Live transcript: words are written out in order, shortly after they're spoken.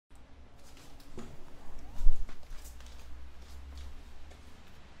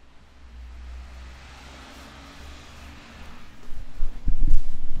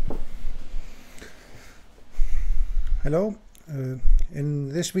Hello, in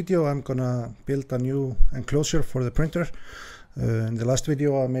this video I'm gonna build a new enclosure for the printer. In the last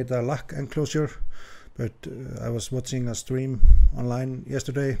video I made a lock enclosure, but I was watching a stream online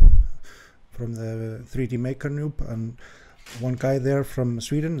yesterday from the 3D Maker noob, and one guy there from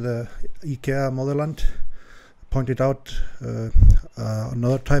Sweden, the IKEA motherland, pointed out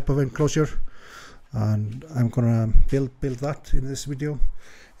another type of enclosure, and I'm gonna build that in this video.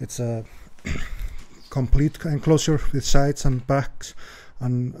 It's a complete enclosure with sides and backs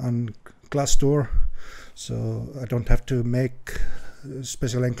and glass door, so I don't have to make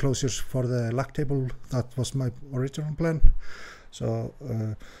special enclosures for the lock table. That was my original plan. So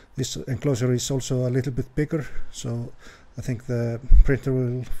this enclosure is also a little bit bigger, so I think the printer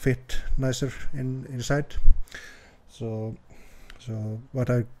will fit nicer inside. So what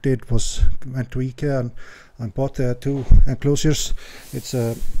I did was went to IKEA and bought the two enclosures.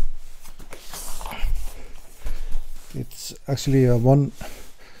 It's actually a one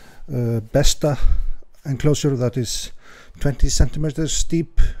Besta enclosure that is 20 centimeters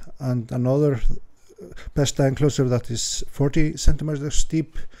deep, and another Besta enclosure that is 40 centimeters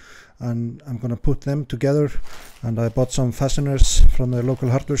deep, and I'm gonna put them together. And I bought some fasteners from the local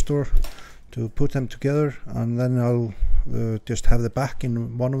hardware store to put them together, and then I'll just have the back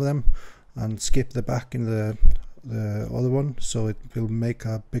in one of them and skip the back in the other one, so it will make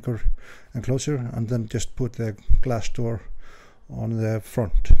a bigger enclosure, and then just put the glass door on the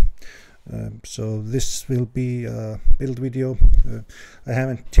front. So this will be a build video. I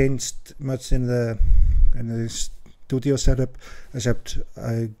haven't changed much in the studio setup, except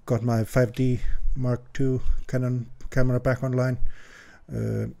I got my 5D Mark II Canon camera back online.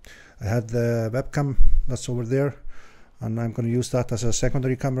 I had the webcam that's over there, and I'm going to use that as a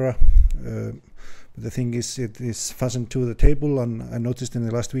secondary camera. The thing is, it is fastened to the table, and I noticed in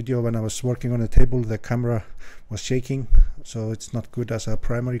the last video when I was working on the table the camera was shaking, so it's not good as a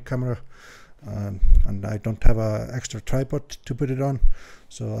primary camera. And I don't have an extra tripod to put it on,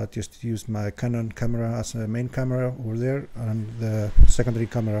 so I just used my Canon camera as a main camera over there and the secondary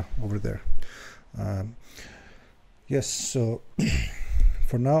camera over there. Yes, so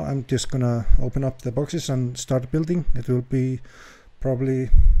for now I'm just gonna open up the boxes and start building. It will be probably,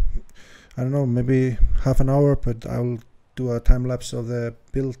 I don't know, maybe half an hour, but I'll do a time lapse of the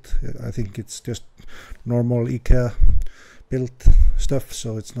build. I think it's just normal IKEA build stuff,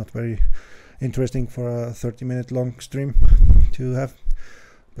 so it's not very interesting for a 30-minute long stream to have,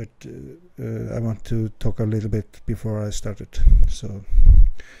 but I want to talk a little bit before I start it. So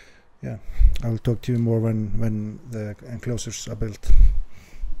yeah, I'll talk to you more when the enclosures are built.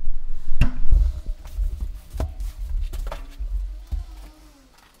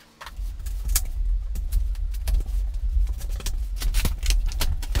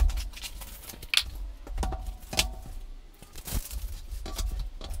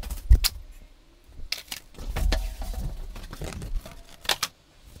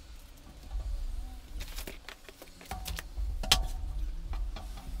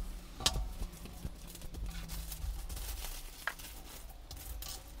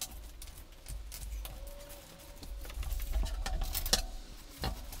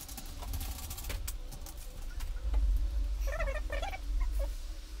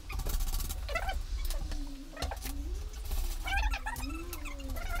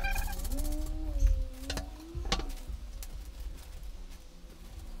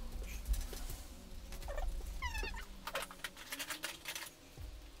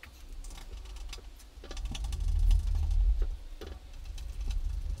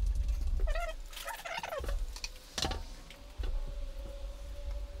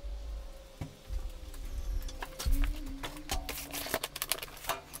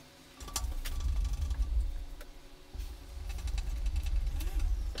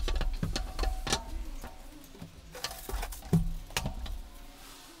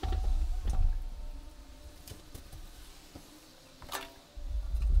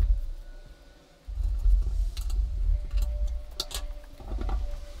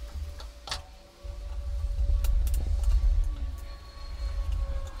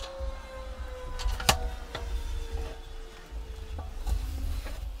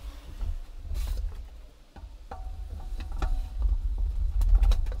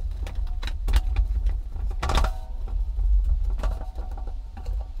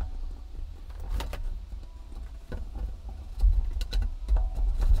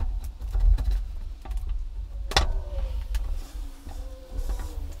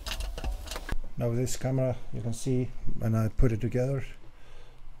 Now with this camera, you can see when I put it together,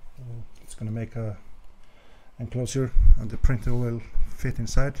 it's going to make a enclosure and the printer will fit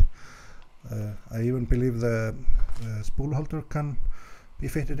inside. I even believe the the spool holder can be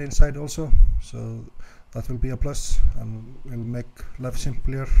fitted inside also, so that will be a plus and will make life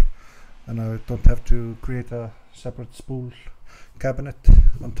simpler, and I don't have to create a separate spool cabinet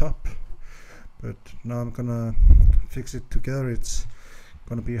on top. But now I'm gonna fix it together. It's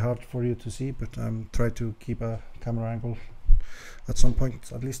gonna be hard for you to see, but I'm trying to keep a camera angle at some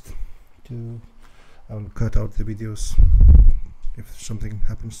point at least. I will cut out the videos if something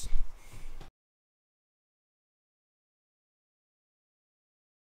happens.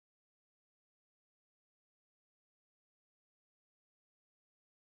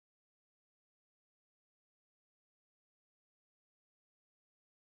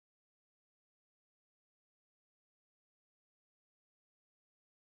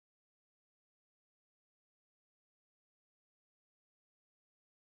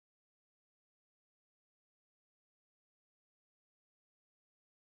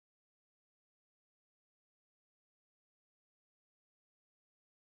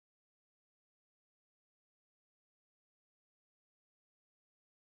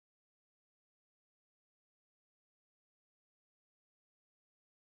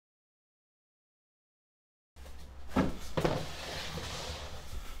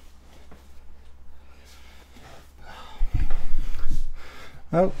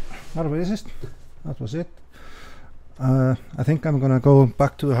 Well, that was it. I think I'm gonna go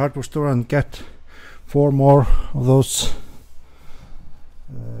back to the hardware store and get 4 more of those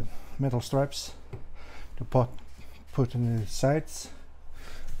metal stripes to put in the sides.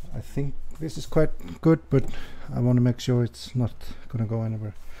 I think this is quite good, but I want to make sure it's not gonna go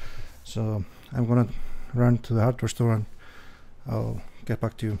anywhere. So I'm gonna run to the hardware store and I'll get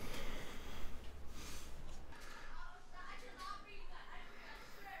back to you.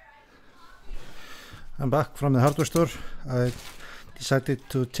 I'm back from the hardware store. I decided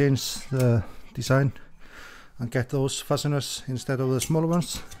to change the design and get those fasteners instead of the smaller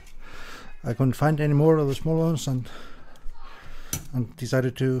ones. I couldn't find any more of the small ones and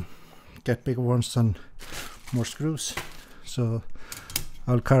decided to get bigger ones and more screws. So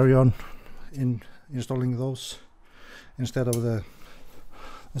I'll carry on installing those instead of the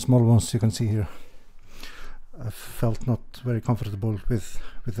small ones you can see here. I felt not very comfortable with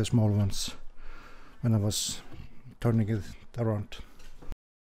the small ones when I was turning it around.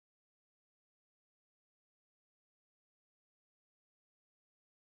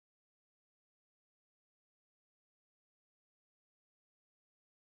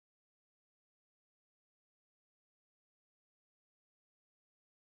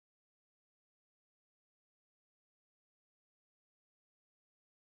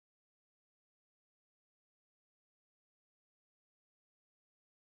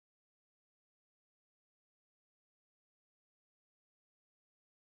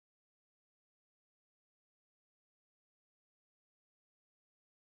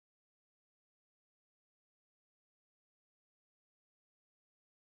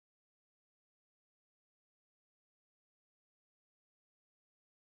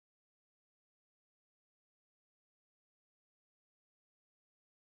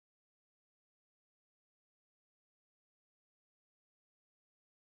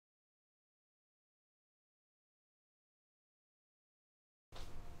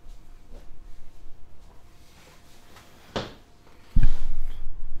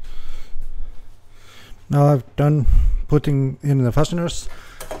 Now I've done putting in the fasteners.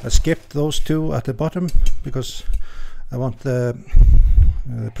 I skipped those 2 at the bottom because I want the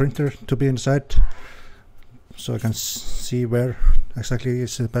printer to be inside so I can see where exactly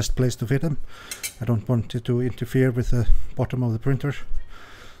is the best place to fit them. I don't want it to interfere with the bottom of the printer.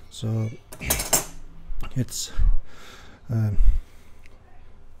 So it's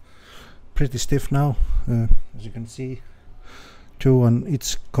pretty stiff now, as you can see. 2 on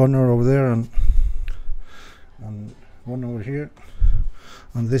each corner over there and 1 over here,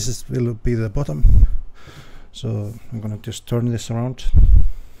 and this will be the bottom. So I'm gonna just turn this around.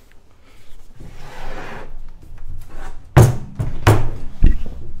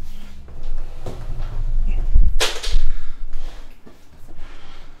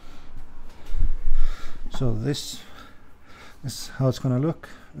 So this is how it's gonna look.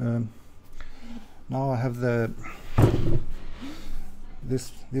 Now I have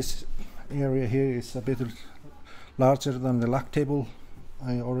this area here is a bit larger than the lack table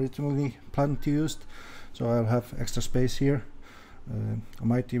I originally planned to use, so I'll have extra space here. I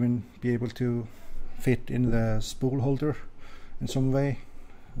might even be able to fit in the spool holder in some way,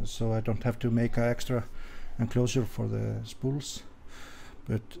 so I don't have to make an extra enclosure for the spools.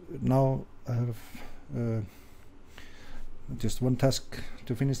 But now I have just one task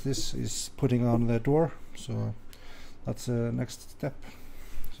to finish this, is putting on the door. So that's the next step,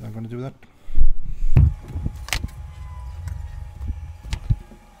 so I'm going to do that.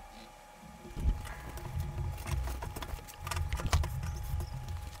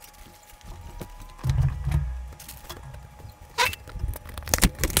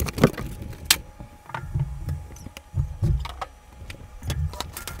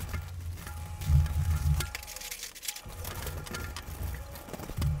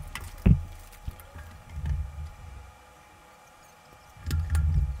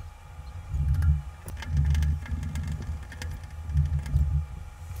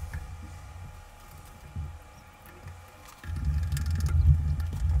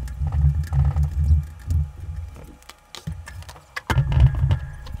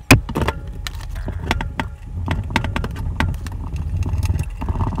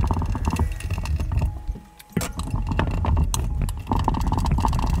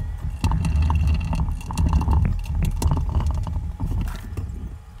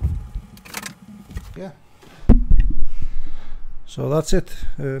 Yeah, so that's it.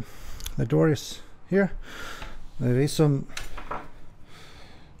 The door is here. There is some, I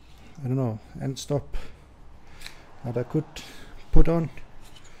don't know, end stop that I could put on,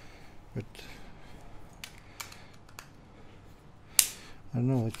 but I don't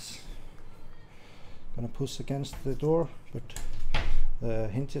know, it's gonna push against the door, but the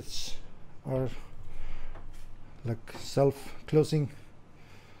hinges are like self-closing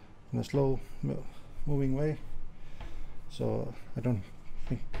in a slow moving way, so I don't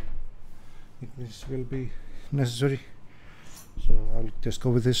think this will be necessary, so I'll just go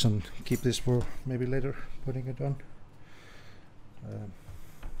with this and keep this for maybe later putting it on.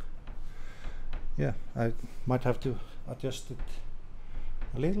 Yeah, I might have to adjust it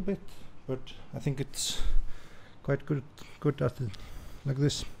a little bit, but I think it's quite good at it like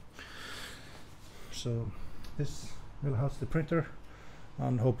this. So this will house the printer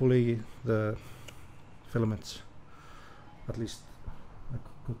and hopefully the filaments. At least I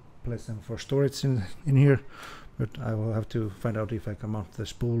could place them for storage in here, but I will have to find out if I can mount the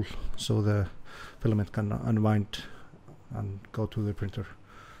spool so the filament can unwind and go to the printer.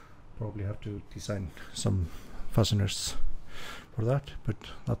 Probably have to design some fasteners for that, but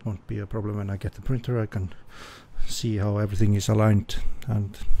that won't be a problem. When I get the printer, I can see how everything is aligned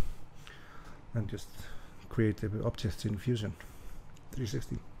and just create the objects in Fusion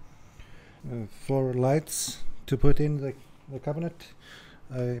 360. 4 lights to put in the cabinet.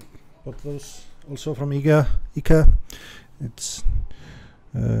 I bought those also from IKEA. It's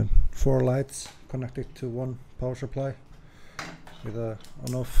 4 lights connected to one power supply with a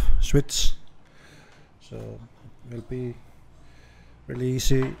on-off switch, so it will be really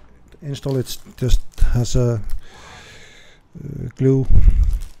easy to install. It just has a glue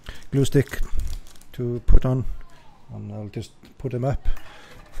stick to put on, and I'll just put them up.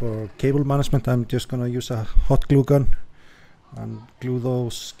 For cable management, I'm just gonna use a hot glue gun and glue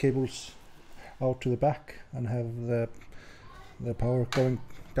those cables out to the back and have the power going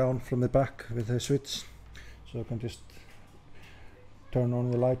down from the back with the switch, so I can just turn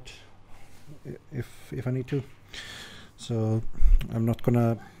on the light if I need to. So I'm not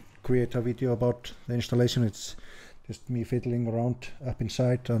gonna create a video about the installation. It's just me fiddling around up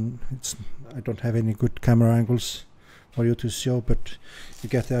inside, and I don't have any good camera angles for you to show, but you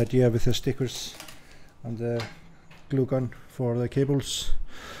get the idea with the stickers and the glue gun for the cables.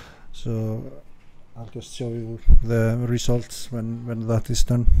 So I'll just show you the results when that is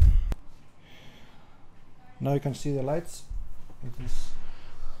done. Now you can see the lights. It is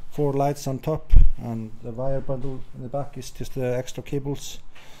 4 lights on top, and the wire bundle in the back is just the extra cables.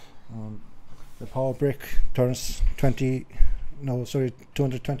 The power brick turns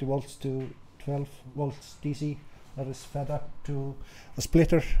 220 volts to 12 volts DC. That is fed up to a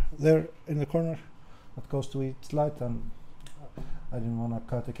splitter there in the corner that goes to each light, and I didn't want to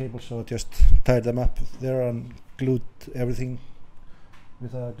cut the cable, so I just tied them up there and glued everything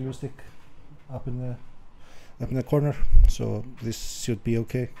with a glue stick up in the corner, so this should be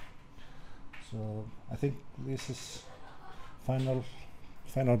okay. So I think this is final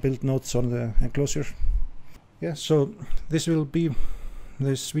build notes on the enclosure. Yeah, so this will be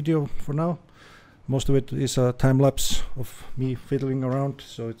this video for now. Most of it is a time lapse of me fiddling around,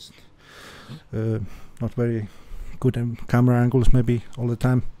 so it's not very good camera angles maybe all the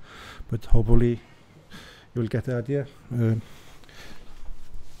time, but hopefully you will get the idea.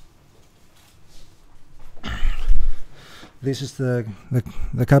 This is the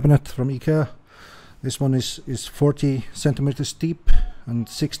cabinet from IKEA. This one is 40 centimeters deep and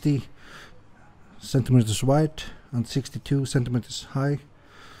 60 centimeters wide and 62 centimeters high,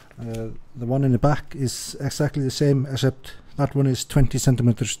 The one in the back is exactly the same, except that one is 20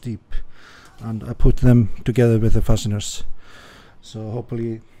 centimeters deep, and I put them together with the fasteners. So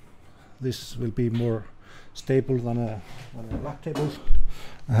hopefully this will be more stable than a lap table.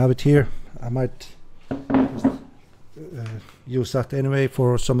 I have it here. I might just, use that anyway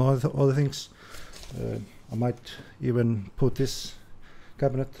for some other things. I might even put this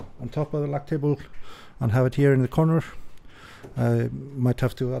cabinet on top of the lap table and have it here in the corner. I might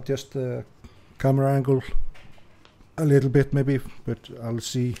have to adjust the camera angle a little bit maybe, but I'll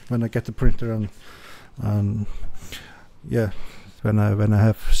see when I get the printer and yeah, when I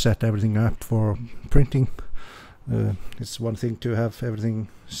have set everything up for printing. It's one thing to have everything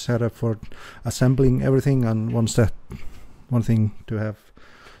set up for assembling everything, and one thing to have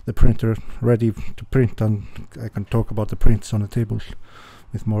the printer ready to print, and I can talk about the prints on the table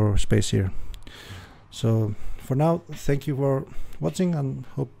with more space here. So for now, thank you for watching, and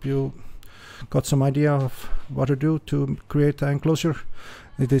hope you got some idea of what to do to create an enclosure.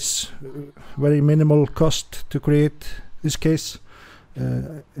 It is very minimal cost to create this case.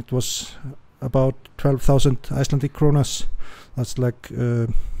 It was about 12,000 Icelandic kronas. That's like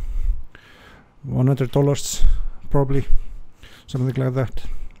 $100 probably, something like that.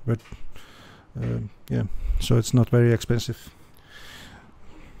 But yeah, so it's not very expensive.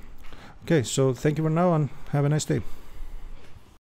 Okay, so thank you for now and have a nice day.